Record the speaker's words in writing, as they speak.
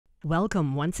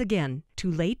Welcome once again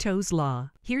to Lehto's Law.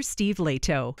 Here's Steve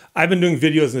Lehto. I've been doing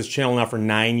videos on this channel now for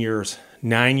 9 years.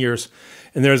 9 years.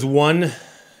 And there's one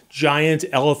giant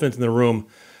elephant in the room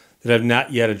that I've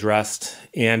not yet addressed.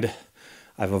 And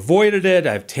I've avoided it.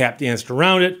 I've tap danced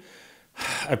around it.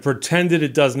 I've pretended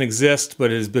it doesn't exist,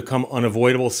 but it has become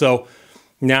unavoidable. So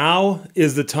now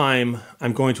is the time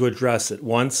I'm going to address it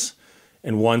once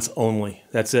and once only.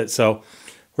 That's it. So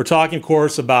we're talking, of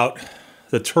course, about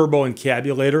the turbo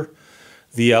encabulator,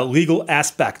 the legal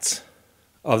aspects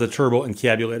of the turbo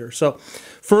encabulator. So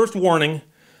first warning,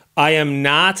 I am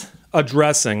not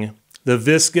addressing the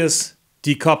viscous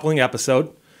decoupling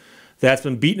episode. That's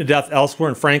been beaten to death elsewhere,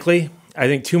 and frankly, I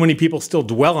think too many people still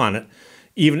dwell on it,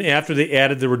 even after they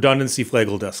added the redundancy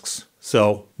flagel discs.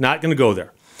 So not going to go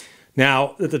there.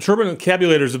 Now, that the turbo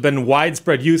encabulators have been in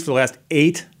widespread use for the last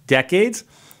 8 decades,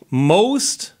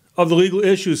 most of the legal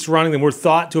issues surrounding them were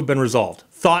thought to have been resolved.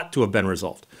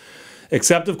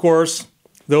 Except, of course,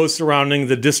 those surrounding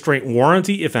the distraint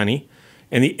warranty, if any,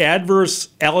 and the adverse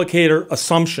allocator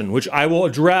assumption, which I will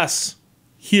address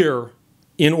here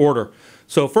in order.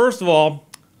 So first of all,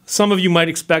 some of you might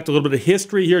expect a little bit of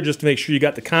history here just to make sure you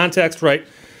got the context right.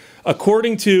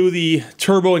 According to the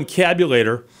turbo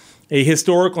encabulator, a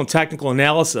historical and technical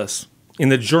analysis in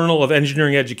the Journal of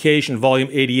Engineering Education, volume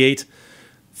 88,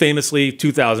 famously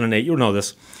 2008, you'll know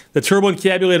this. The turbo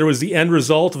encabulator was the end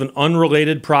result of an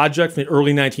unrelated project from the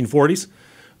early 1940s,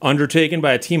 undertaken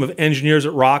by a team of engineers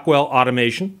at Rockwell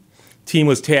Automation. The team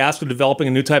was tasked with developing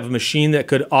a new type of machine that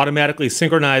could automatically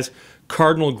synchronize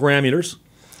cardinal grammeters.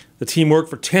 The team worked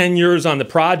for 10 years on the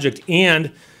project,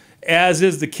 and as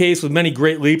is the case with many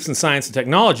great leaps in science and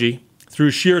technology,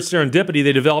 through sheer serendipity,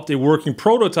 they developed a working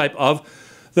prototype of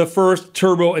the first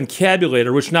turbo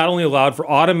encabulator, which not only allowed for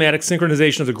automatic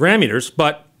synchronization of the grammeters,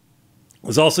 but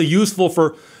was also useful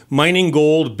for mining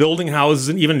gold, building houses,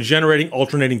 and even generating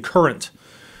alternating current.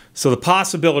 So the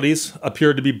possibilities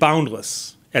appeared to be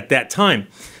boundless at that time.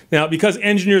 Now, because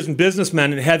engineers and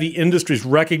businessmen in heavy industries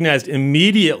recognized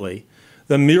immediately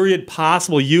the myriad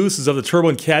possible uses of the turbo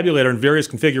encabulator in various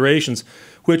configurations,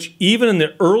 which even in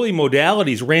the early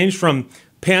modalities ranged from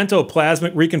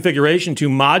pantoplasmic reconfiguration to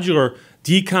modular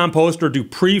decomposter to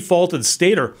pre-faulted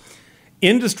stator,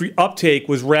 industry uptake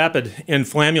was rapid and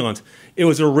flamulent. It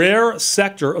was a rare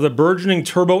sector of the burgeoning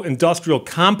turbo industrial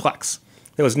complex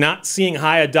that was not seeing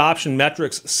high adoption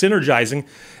metrics synergizing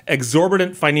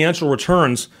exorbitant financial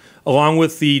returns along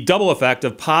with the double effect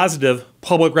of positive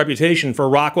public reputation for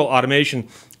Rockwell Automation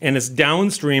and its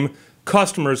downstream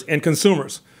customers and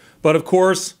consumers. But of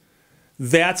course,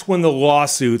 that's when the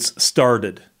lawsuits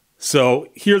started. So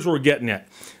here's what we're getting at.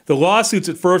 The lawsuits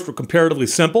at first were comparatively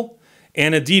simple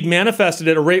and indeed manifested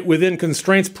at a rate within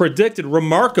constraints predicted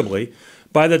remarkably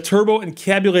by the turbo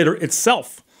encabulator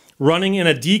itself, running in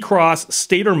a D-cross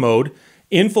stator mode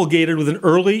infiltrated with an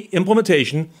early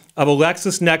implementation of a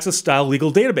LexisNexis-style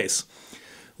legal database.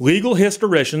 Legal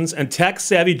historians and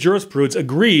tech-savvy jurisprudents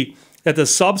agree that the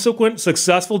subsequent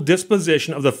successful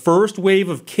disposition of the first wave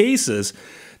of cases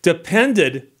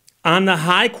depended on the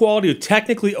high quality of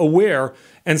technically aware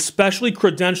and specially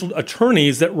credentialed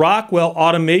attorneys that Rockwell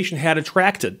Automation had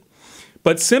attracted,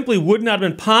 but simply would not have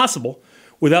been possible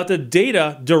without the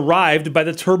data derived by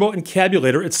the turbo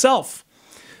encabulator itself.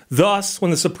 Thus, when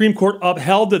the Supreme Court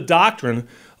upheld the doctrine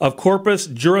of corpus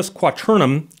juris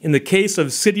quaternum in the case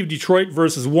of City of Detroit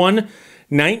versus one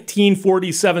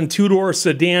 1947 two-door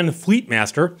sedan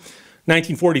Fleetmaster,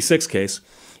 1946 case,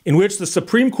 in which the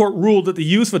Supreme Court ruled that the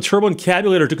use of a turbo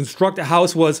encabulator to construct a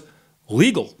house was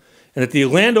legal, and that the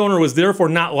landowner was therefore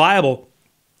not liable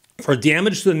for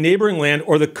damage to the neighboring land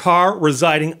or the car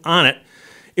residing on it.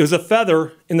 It was a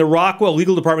feather in the Rockwell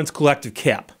Legal Department's collective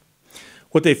cap.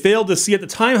 What they failed to see at the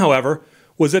time, however,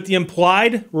 was that the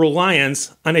implied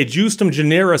reliance on a justum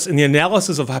generis in the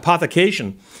analysis of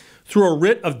hypothecation through a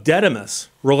writ of dedimus,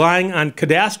 relying on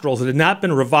cadastrals that had not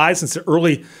been revised since the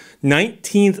early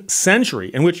 19th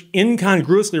century, and which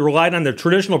incongruously relied on the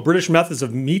traditional British methods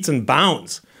of metes and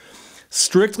bounds,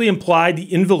 strictly implied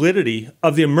the invalidity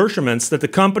of the amerciaments that the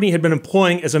company had been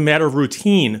employing as a matter of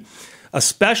routine,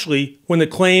 especially when the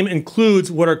claim includes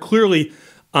what are clearly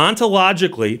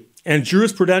ontologically and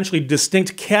jurisprudentially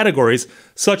distinct categories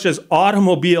such as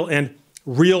automobile and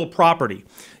real property.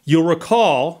 You'll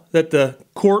recall that the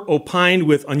court opined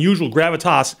with unusual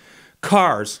gravitas,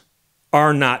 cars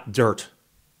are not dirt.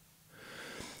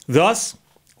 Thus,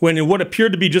 when in what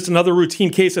appeared to be just another routine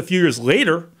case a few years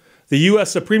later, the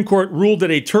U.S. Supreme Court ruled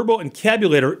that a turbo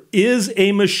encabulator is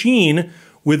a machine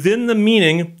within the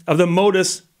meaning of the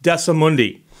modus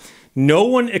decimundi. No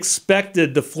one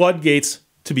expected the floodgates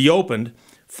to be opened.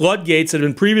 Floodgates had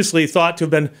been previously thought to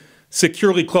have been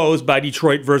securely closed by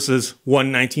Detroit versus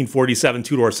one 1947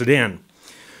 two-door sedan.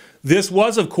 This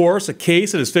was, of course, a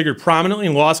case that has figured prominently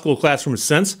in law school classrooms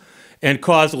since and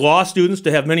caused law students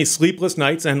to have many sleepless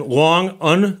nights and long,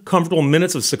 uncomfortable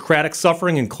minutes of Socratic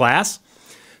suffering in class.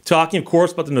 Talking, of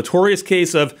course, about the notorious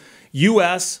case of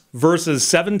U.S. versus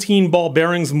 17 ball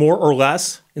bearings more or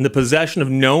less in the possession of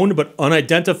known but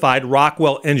unidentified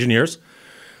Rockwell engineers.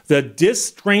 The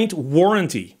distraint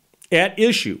warranty at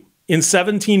issue in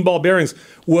 17 ball bearings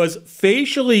was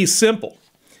facially simple.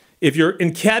 If your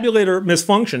encabulator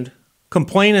misfunctioned,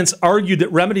 complainants argued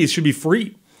that remedies should be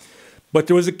free. But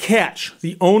there was a catch.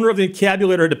 The owner of the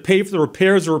encabulator had to pay for the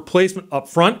repairs or replacement up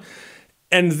front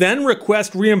and then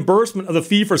request reimbursement of the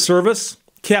fee for service,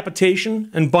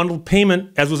 capitation, and bundled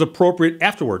payment as was appropriate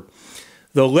afterward.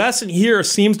 The lesson here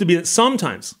seems to be that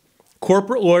sometimes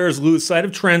corporate lawyers lose sight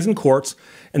of trends in courts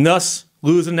and thus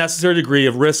lose a necessary degree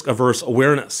of risk-averse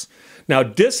awareness. Now,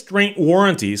 distraint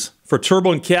warranties for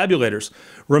turbo encabulators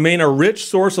remain a rich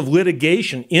source of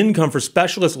litigation income for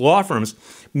specialist law firms,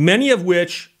 many of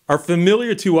which are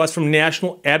familiar to us from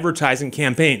national advertising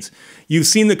campaigns. You've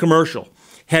seen the commercial.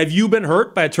 Have you been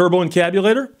hurt by a turbo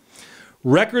encabulator?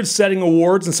 Record-setting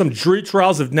awards and some jury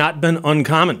trials have not been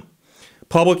uncommon.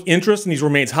 Public interest in these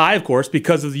remains high, of course,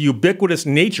 because of the ubiquitous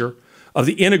nature of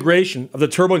the integration of the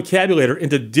turbo encabulator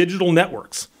into digital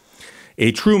networks.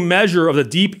 A true measure of the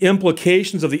deep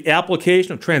implications of the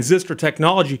application of transistor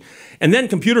technology and then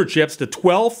computer chips to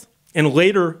 12th and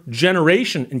later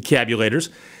generation encabulators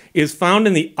is found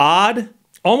in the odd,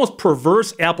 almost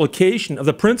perverse application of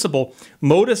the principle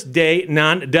modus Dei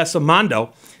non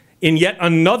decimando in yet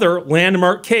another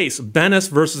landmark case, Bennis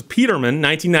versus Peterman,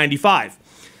 1995.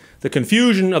 The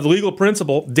confusion of the legal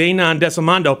principle Dei non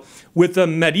decimando with the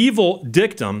medieval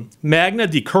dictum magna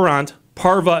decurrant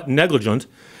parva negligent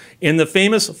in the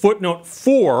famous footnote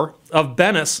 4 of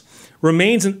Bennis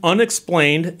remains an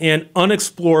unexplained and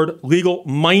unexplored legal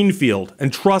minefield,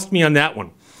 and trust me on that one.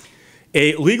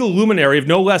 A legal luminary of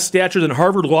no less stature than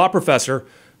Harvard law professor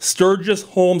Sturgis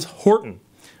Holmes Horton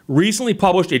recently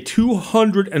published a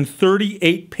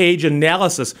 238-page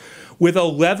analysis with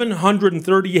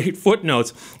 1,138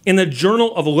 footnotes in the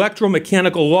Journal of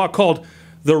Electromechanical Law called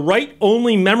The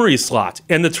Write-Only Memory Slot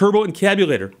and the Turbo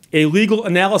Encabulator, a legal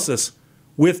analysis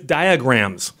with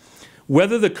diagrams.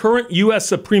 Whether the current U.S.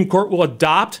 Supreme Court will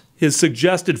adopt his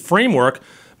suggested framework,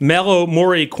 malo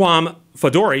mori quam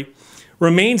fedori,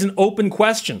 remains an open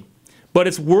question. But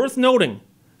it's worth noting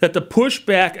that the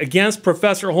pushback against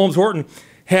Professor Holmes Horton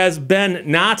has been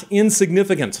not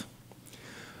insignificant.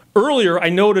 Earlier, I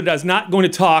noted I was not going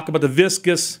to talk about the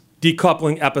viscous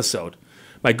decoupling episode.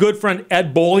 My good friend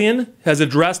Ed Bolian has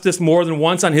addressed this more than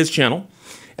once on his channel,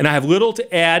 and I have little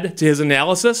to add to his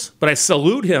analysis, but I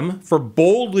salute him for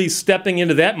boldly stepping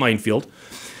into that minefield.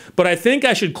 But I think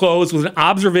I should close with an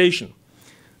observation.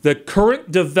 The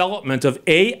current development of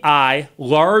AI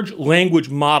large language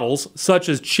models, such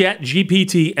as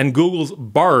ChatGPT and Google's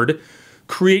Bard,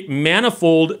 create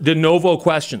manifold de novo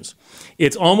questions.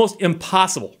 It's almost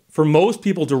impossible for most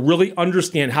people to really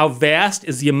understand how vast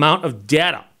is the amount of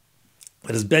data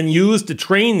that has been used to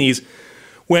train these,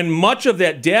 when much of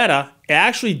that data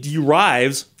actually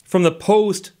derives from the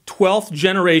post-12th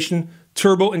generation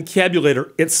turbo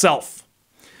encabulator itself.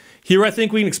 Here I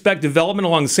think we can expect development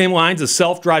along the same lines as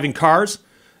self-driving cars,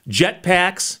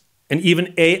 jetpacks, and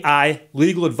even AI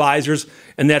legal advisors,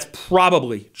 and that's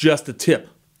probably just the tip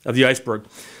of the iceberg.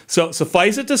 So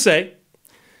suffice it to say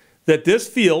that this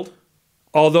field,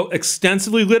 although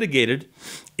extensively litigated,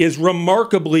 is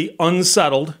remarkably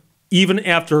unsettled even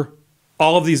after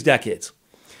all of these decades.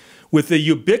 With the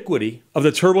ubiquity of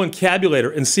the turbo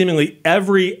encabulator in seemingly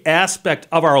every aspect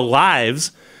of our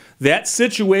lives, that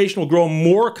situation will grow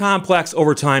more complex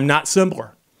over time, not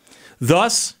simpler.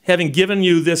 Thus, having given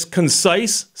you this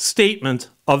concise statement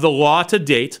of the law to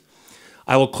date,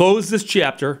 I will close this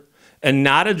chapter and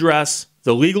not address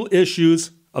the legal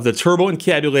issues of the turbo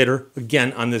encabulator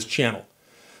again on this channel.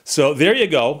 So there you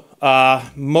go.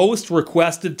 Most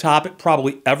requested topic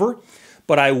probably ever,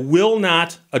 but I will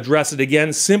not address it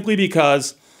again simply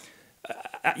because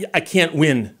I can't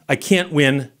win. I can't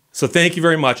win. So thank you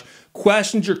very much.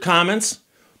 Questions or comments,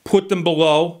 put them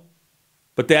below.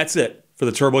 But that's it for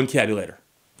the turbo encabulator.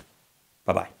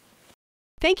 Bye-bye.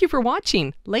 Thank you for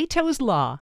watching Lehto's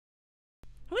Law.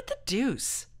 What the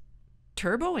deuce?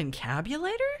 Turbo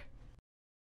encabulator?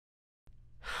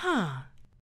 Huh.